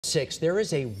There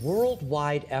is a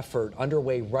worldwide effort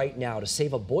underway right now to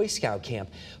save a Boy Scout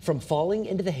camp from falling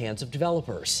into the hands of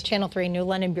developers. Channel 3 New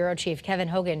London Bureau Chief Kevin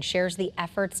Hogan shares the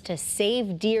efforts to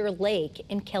save Deer Lake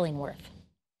in Killingworth.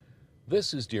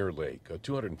 This is Deer Lake, a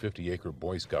 250-acre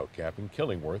Boy Scout camp in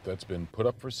Killingworth that's been put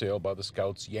up for sale by the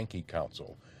Scouts Yankee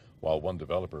Council. While one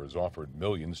developer has offered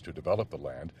millions to develop the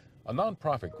land, a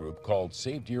nonprofit group called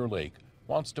Save Deer Lake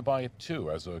wants to buy it too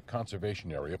as a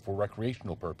conservation area for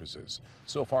recreational purposes.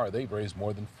 So far, they've raised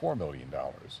more than $4 million.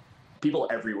 People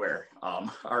everywhere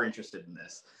are interested in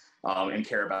this and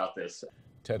care about this.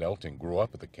 Ted Elting grew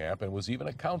up at the camp and was even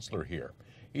a counselor here.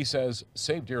 He says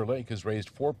Save Deer Lake has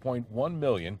raised $4.1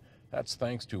 million. That's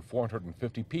thanks to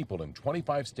 450 people in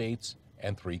 25 states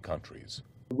and 3 countries.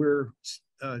 We're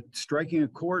striking a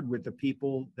chord with the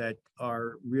people that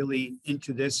are really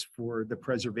into this for the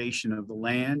preservation of the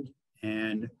land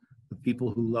and the people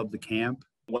who love the camp.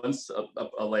 Once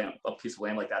a piece of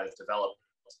land like that is developed,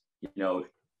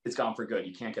 it's gone for good.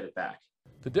 You can't get it back.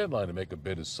 The deadline to make a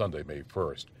bid is Sunday, May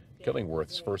 1st.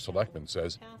 Killingworth's first selectman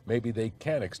says maybe they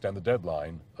can extend the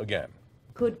deadline again.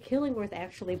 Could Killingworth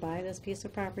actually buy this piece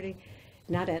of property?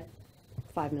 Not at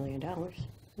 $5 million.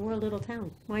 We're a little town.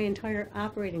 My entire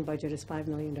operating budget is $5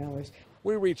 million.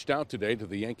 We reached out today to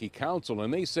the Yankee Council,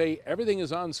 and they say everything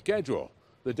is on schedule.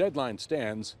 The deadline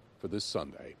stands for this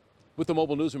Sunday. With the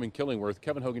mobile newsroom in Killingworth,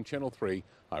 Kevin Hogan, Channel 3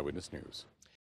 Eyewitness News.